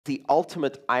the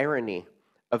ultimate irony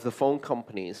of the phone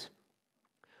companies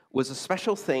was a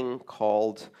special thing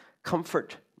called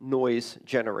comfort noise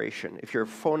generation. If you're a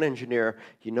phone engineer,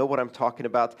 you know what I'm talking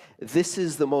about. This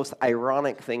is the most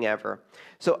ironic thing ever.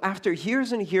 So after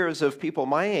years and years of people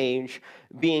my age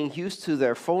being used to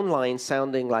their phone line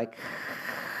sounding like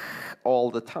all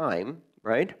the time,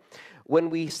 right? When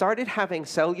we started having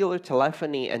cellular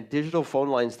telephony and digital phone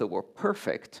lines that were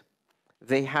perfect,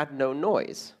 they had no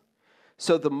noise.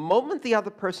 So the moment the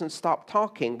other person stopped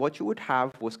talking, what you would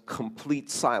have was complete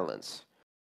silence.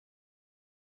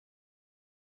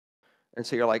 And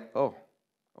so you're like, oh,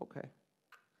 okay.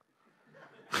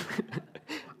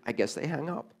 I guess they hang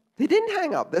up. They didn't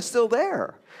hang up. They're still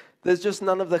there. There's just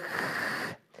none of the...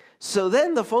 So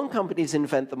then the phone companies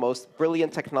invent the most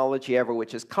brilliant technology ever,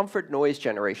 which is comfort noise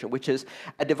generation, which is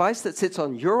a device that sits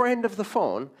on your end of the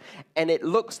phone, and it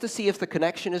looks to see if the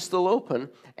connection is still open,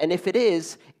 and if it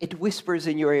is, it whispers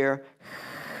in your ear,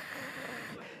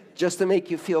 just to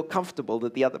make you feel comfortable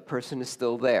that the other person is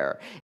still there.